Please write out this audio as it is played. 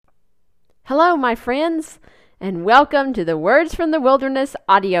Hello, my friends, and welcome to the Words from the Wilderness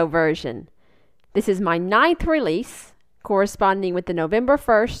audio version. This is my 9th release, corresponding with the November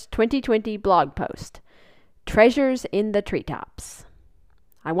 1st, 2020 blog post, Treasures in the Treetops.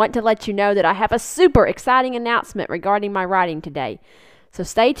 I want to let you know that I have a super exciting announcement regarding my writing today, so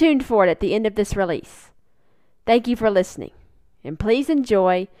stay tuned for it at the end of this release. Thank you for listening, and please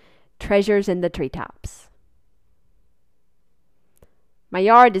enjoy Treasures in the Treetops. My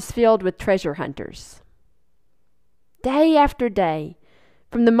yard is filled with treasure hunters. Day after day,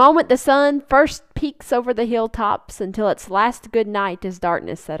 from the moment the sun first peeks over the hilltops until its last good night as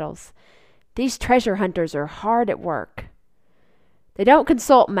darkness settles, these treasure hunters are hard at work. They don't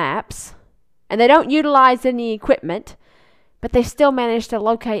consult maps, and they don't utilize any equipment, but they still manage to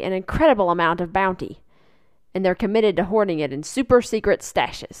locate an incredible amount of bounty, and they're committed to hoarding it in super secret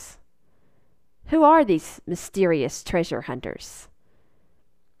stashes. Who are these mysterious treasure hunters?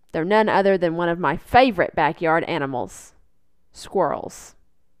 They're none other than one of my favorite backyard animals, squirrels.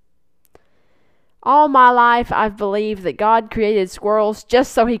 All my life, I've believed that God created squirrels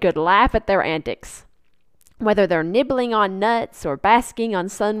just so he could laugh at their antics. Whether they're nibbling on nuts or basking on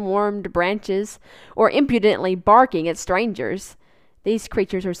sun-warmed branches or impudently barking at strangers, these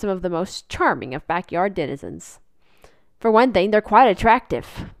creatures are some of the most charming of backyard denizens. For one thing, they're quite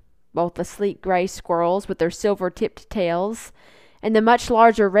attractive. Both the sleek gray squirrels with their silver-tipped tails and the much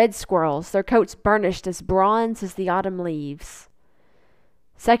larger red squirrels, their coats burnished as bronze as the autumn leaves.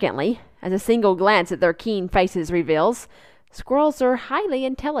 Secondly, as a single glance at their keen faces reveals, squirrels are highly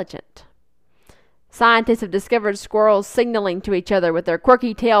intelligent. Scientists have discovered squirrels signaling to each other with their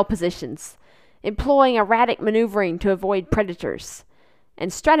quirky tail positions, employing erratic maneuvering to avoid predators,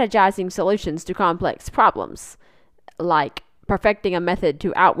 and strategizing solutions to complex problems, like perfecting a method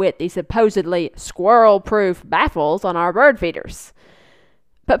to outwit the supposedly squirrel-proof baffles on our bird feeders.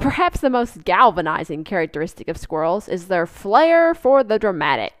 But perhaps the most galvanizing characteristic of squirrels is their flair for the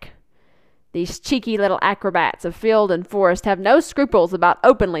dramatic. These cheeky little acrobats of field and forest have no scruples about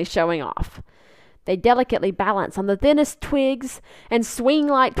openly showing off. They delicately balance on the thinnest twigs and swing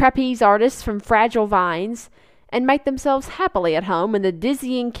like trapeze artists from fragile vines and make themselves happily at home in the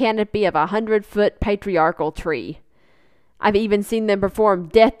dizzying canopy of a 100-foot patriarchal tree. I've even seen them perform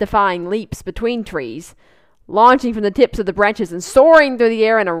death-defying leaps between trees, launching from the tips of the branches and soaring through the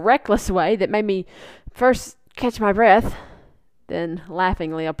air in a reckless way that made me first catch my breath, then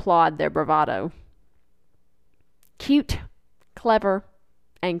laughingly applaud their bravado. Cute, clever,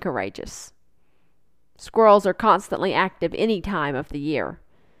 and courageous. Squirrels are constantly active any time of the year.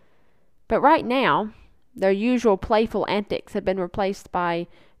 But right now, their usual playful antics have been replaced by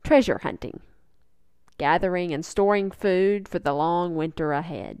treasure hunting, gathering and storing food for the long winter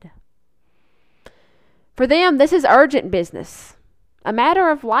ahead. For them, this is urgent business, a matter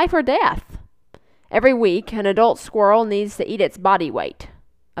of life or death. Every week, an adult squirrel needs to eat its body weight,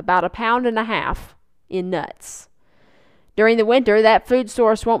 about 1.5 pounds, in nuts. During the winter, that food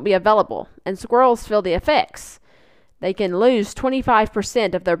source won't be available, and squirrels feel the effects. They can lose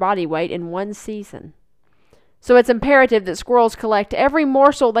 25% of their body weight in one season. So it's imperative that squirrels collect every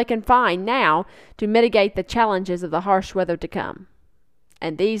morsel they can find now to mitigate the challenges of the harsh weather to come.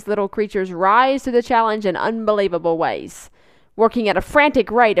 And these little creatures rise to the challenge in unbelievable ways. Working at a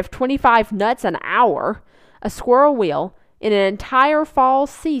frantic rate of 25 nuts an hour, a squirrel will, in an entire fall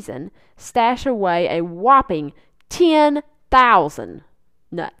season, stash away a whopping 10,000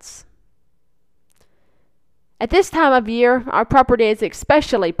 nuts. At this time of year, our property is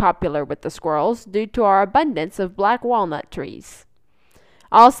especially popular with the squirrels due to our abundance of black walnut trees.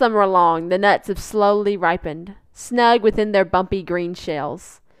 All summer long, the nuts have slowly ripened, snug within their bumpy green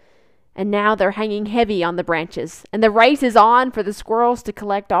shells. And now they're hanging heavy on the branches, and the race is on for the squirrels to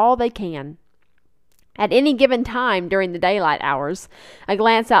collect all they can. At any given time during the daylight hours, a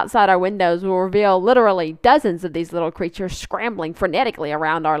glance outside our windows will reveal literally dozens of these little creatures scrambling frenetically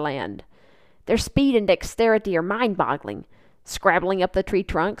around our land. Their speed and dexterity are mind-boggling, scrabbling up the tree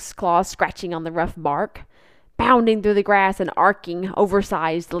trunks, claws scratching on the rough bark, bounding through the grass in arcing,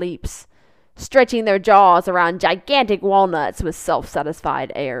 oversized leaps, stretching their jaws around gigantic walnuts with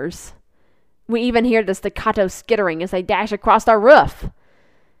self-satisfied airs. We even hear the staccato skittering as they dash across our roof.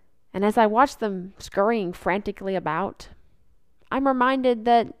 And as I watch them scurrying frantically about, I'm reminded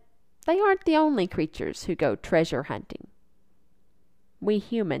that they aren't the only creatures who go treasure hunting. We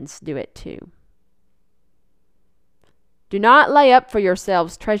humans do it too. Do not lay up for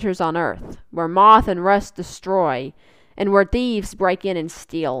yourselves treasures on earth, where moth and rust destroy, and where thieves break in and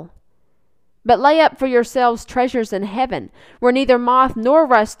steal. But lay up for yourselves treasures in heaven, where neither moth nor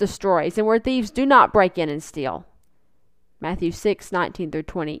rust destroys, and where thieves do not break in and steal. Matthew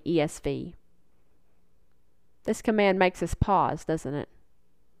 6:19-20 ESV. This command makes us pause, doesn't it?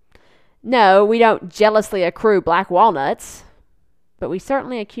 No, we don't jealously accrue black walnuts, but we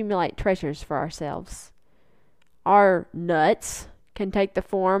certainly accumulate treasures for ourselves. Our nuts can take the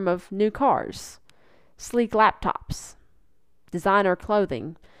form of new cars, sleek laptops, designer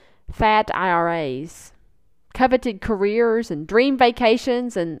clothing, fat IRAs, coveted careers and dream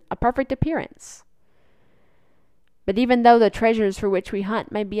vacations and a perfect appearance. But even though the treasures for which we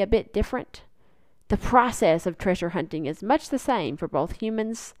hunt may be a bit different, the process of treasure hunting is much the same for both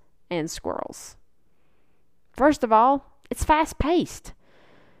humans and squirrels. First of all, it's fast-paced.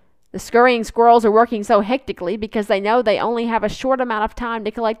 The scurrying squirrels are working so hectically because they know they only have a short amount of time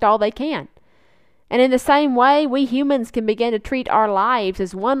to collect all they can. And in the same way, we humans can begin to treat our lives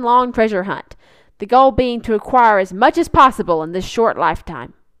as one long treasure hunt, the goal being to acquire as much as possible in this short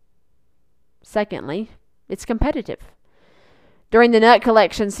lifetime. Secondly, it's competitive. During the nut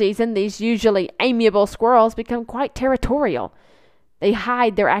collection season, these usually amiable squirrels become quite territorial. They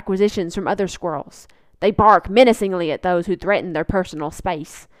hide their acquisitions from other squirrels. They bark menacingly at those who threaten their personal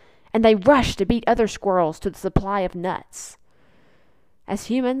space. And they rush to beat other squirrels to the supply of nuts. As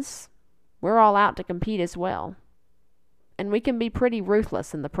humans, we're all out to compete as well. And we can be pretty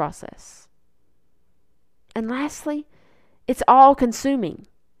ruthless in the process. And lastly, it's all-consuming.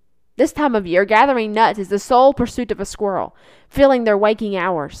 This time of year, gathering nuts is the sole pursuit of a squirrel, filling their waking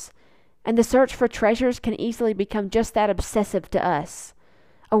hours. And the search for treasures can easily become just that obsessive to us,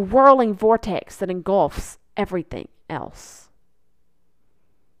 a whirling vortex that engulfs everything else.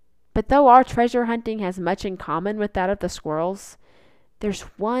 But though our treasure hunting has much in common with that of the squirrels, there's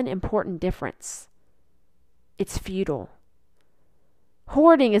one important difference. It's futile.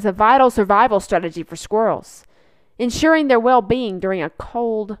 Hoarding is a vital survival strategy for squirrels, ensuring their well-being during a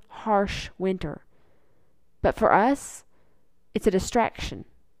cold, harsh winter. But for us, it's a distraction,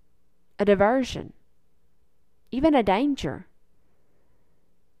 a diversion, even a danger.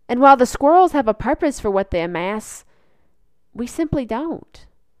 And while the squirrels have a purpose for what they amass, we simply don't.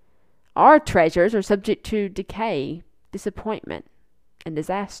 Our treasures are subject to decay, disappointment, and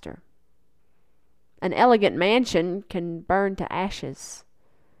disaster. An elegant mansion can burn to ashes.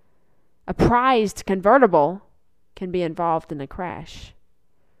 A prized convertible can be involved in a crash.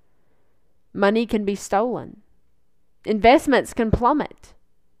 Money can be stolen. Investments can plummet.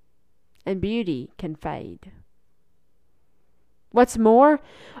 And beauty can fade. What's more,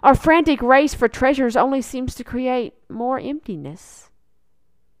 our frantic race for treasures only seems to create more emptiness.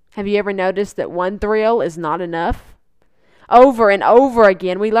 Have you ever noticed that one thrill is not enough? Over and over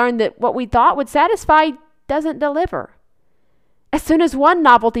again, we learn that what we thought would satisfy doesn't deliver. As soon as one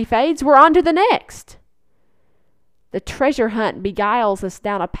novelty fades, we're on to the next. The treasure hunt beguiles us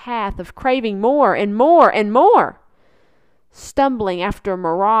down a path of craving more and more and more, stumbling after a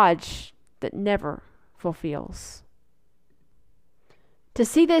mirage that never fulfills. To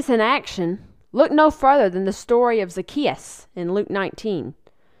see this in action, look no further than the story of Zacchaeus in Luke 19.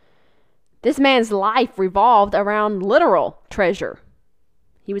 This man's life revolved around literal treasure.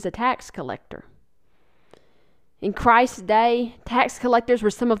 He was a tax collector. In Christ's day, tax collectors were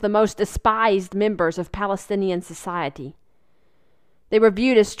some of the most despised members of Palestinian society. They were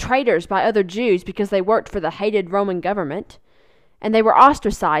viewed as traitors by other Jews because they worked for the hated Roman government, and they were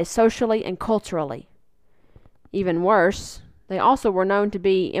ostracized socially and culturally. Even worse, they also were known to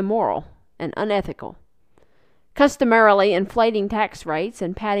be immoral and unethical, customarily inflating tax rates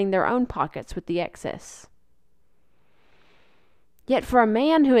and padding their own pockets with the excess. Yet for a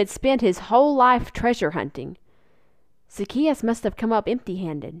man who had spent his whole life treasure hunting, Zacchaeus must have come up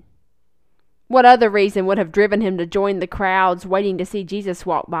empty-handed. What other reason would have driven him to join the crowds waiting to see Jesus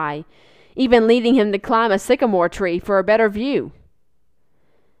walk by, even leading him to climb a sycamore tree for a better view?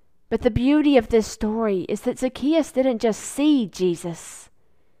 But the beauty of this story is that Zacchaeus didn't just see Jesus.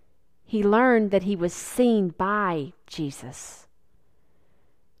 He learned that he was seen by Jesus.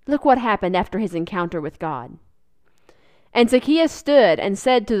 Look what happened after his encounter with God. And Zacchaeus stood and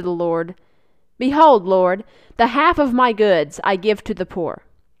said to the Lord, "Behold, Lord, the half of my goods I give to the poor.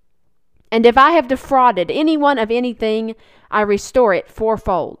 And if I have defrauded anyone of anything, I restore it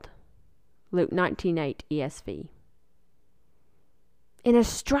fourfold." Luke 19:8 ESV. In a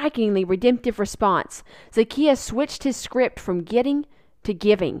strikingly redemptive response, Zacchaeus switched his script from getting to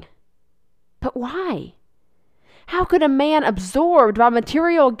giving. But why? How could a man absorbed by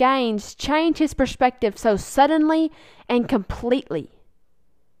material gains change his perspective so suddenly and completely?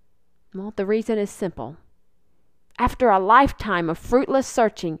 Well, the reason is simple. After a lifetime of fruitless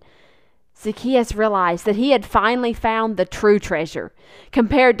searching, Zacchaeus realized that he had finally found the true treasure,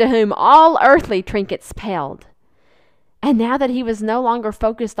 compared to whom all earthly trinkets paled. And now that he was no longer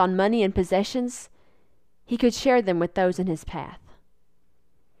focused on money and possessions, he could share them with those in his path.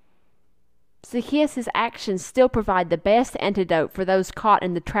 Zacchaeus' actions still provide the best antidote for those caught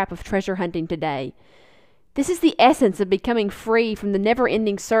in the trap of treasure hunting today. This is the essence of becoming free from the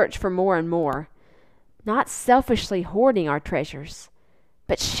never-ending search for more and more. Not selfishly hoarding our treasures,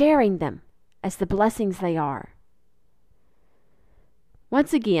 but sharing them as the blessings they are.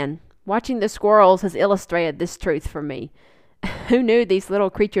 Once again, watching the squirrels has illustrated this truth for me. Who knew these little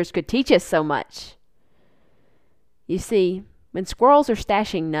creatures could teach us so much? You see, when squirrels are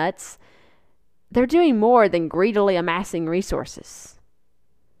stashing nuts, they're doing more than greedily amassing resources.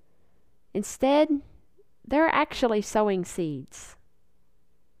 Instead, they're actually sowing seeds.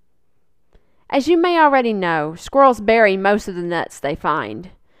 As you may already know, squirrels bury most of the nuts they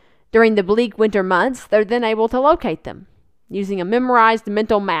find. During the bleak winter months, they're then able to locate them, using a memorized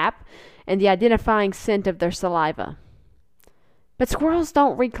mental map and the identifying scent of their saliva. But squirrels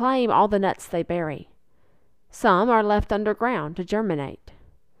don't reclaim all the nuts they bury. Some are left underground to germinate.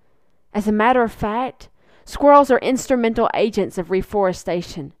 As a matter of fact, squirrels are instrumental agents of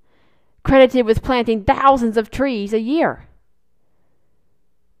reforestation, credited with planting thousands of trees a year.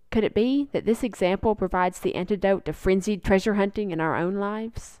 Could it be that this example provides the antidote to frenzied treasure hunting in our own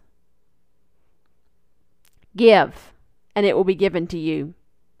lives? Give, and it will be given to you.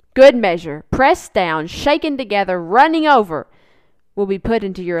 Good measure, pressed down, shaken together, running over, will be put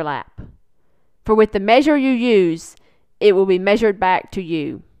into your lap. For with the measure you use, it will be measured back to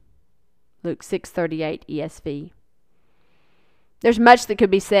you. Luke 6:38 ESV. There's much that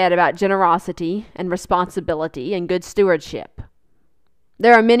could be said about generosity and responsibility and good stewardship.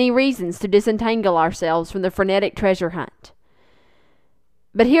 There are many reasons to disentangle ourselves from the frenetic treasure hunt.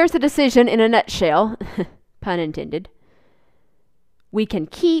 But here's the decision in a nutshell, pun intended. We can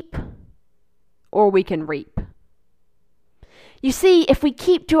keep or we can reap. You see, if we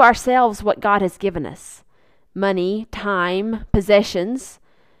keep to ourselves what God has given us, money, time, possessions,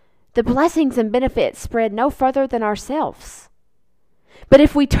 the blessings and benefits spread no further than ourselves. But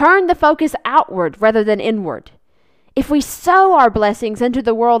if we turn the focus outward rather than inward, if we sow our blessings into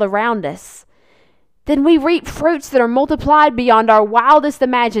the world around us, then we reap fruits that are multiplied beyond our wildest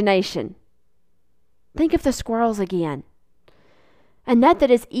imagination. Think of the squirrels again. A nut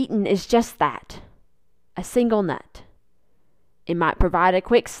that is eaten is just that, a single nut. It might provide a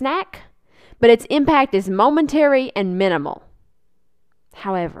quick snack, but its impact is momentary and minimal.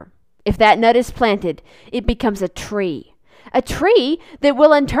 However, if that nut is planted, it becomes a tree that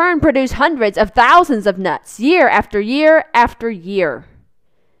will in turn produce hundreds of thousands of nuts year after year after year.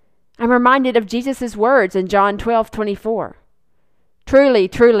 I'm reminded of Jesus' words in John 12:24. Truly,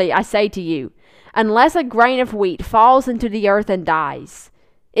 truly, I say to you, unless a grain of wheat falls into the earth and dies,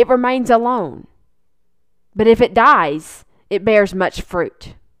 it remains alone. But if it dies, it bears much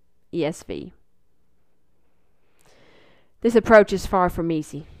fruit. ESV. This approach is far from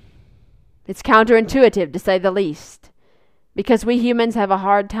easy. It's counterintuitive, to say the least, because we humans have a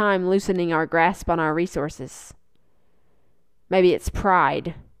hard time loosening our grasp on our resources. Maybe it's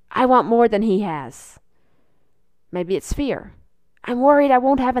pride. I want more than he has. Maybe it's fear. I'm worried I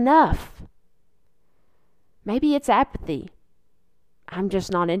won't have enough. Maybe it's apathy. I'm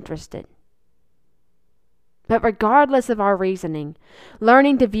just not interested. But regardless of our reasoning,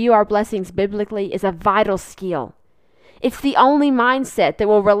 learning to view our blessings biblically is a vital skill. It's the only mindset that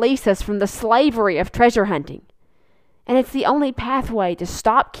will release us from the slavery of treasure hunting. And it's the only pathway to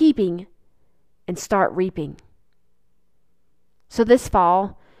stop keeping and start reaping. So this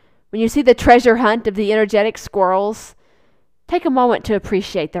fall, when you see the treasure hunt of the energetic squirrels, take a moment to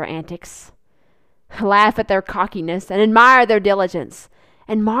appreciate their antics. Laugh at their cockiness and admire their diligence,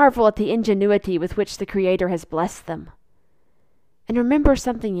 and marvel at the ingenuity with which the Creator has blessed them. And remember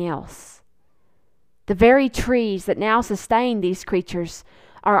something else. The very trees that now sustain these creatures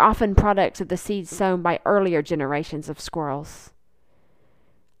are often products of the seeds sown by earlier generations of squirrels.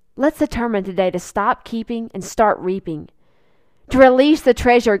 Let's determine today to stop keeping and start reaping, to release the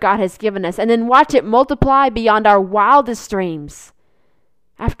treasure God has given us, and then watch it multiply beyond our wildest dreams.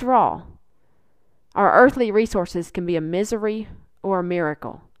 After all, our earthly resources can be a misery or a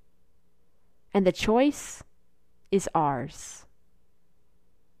miracle, and the choice is ours.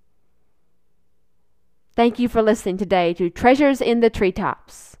 Thank you for listening today to Treasures in the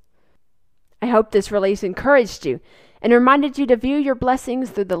Treetops. I hope this release encouraged you and reminded you to view your blessings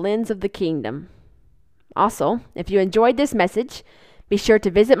through the lens of the kingdom. Also, if you enjoyed this message, be sure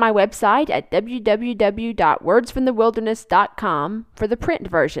to visit my website at www.wordsfromthewilderness.com for the print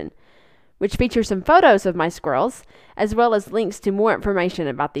version, which features some photos of my squirrels, as well as links to more information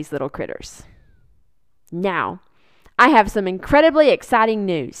about these little critters. Now, I have some incredibly exciting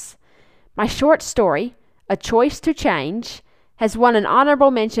news. My short story, A Choice to Change, has won an honorable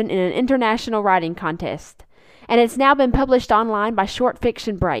mention in an international writing contest, and it's now been published online by Short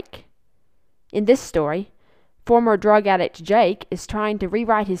Fiction Break. In this story, former drug addict Jake is trying to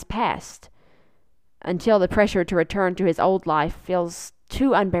rewrite his past until the pressure to return to his old life feels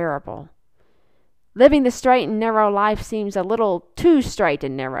too unbearable. Living the straight and narrow life seems a little too straight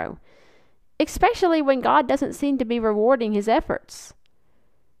and narrow, especially when God doesn't seem to be rewarding his efforts.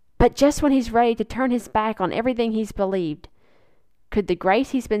 But just when he's ready to turn his back on everything he's believed, could the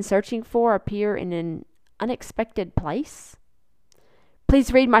grace he's been searching for appear in an unexpected place?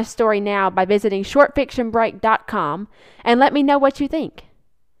 Please read my story now by visiting shortfictionbreak.com and let me know what you think.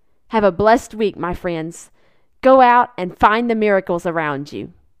 Have a blessed week, my friends. Go out and find the miracles around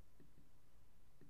you.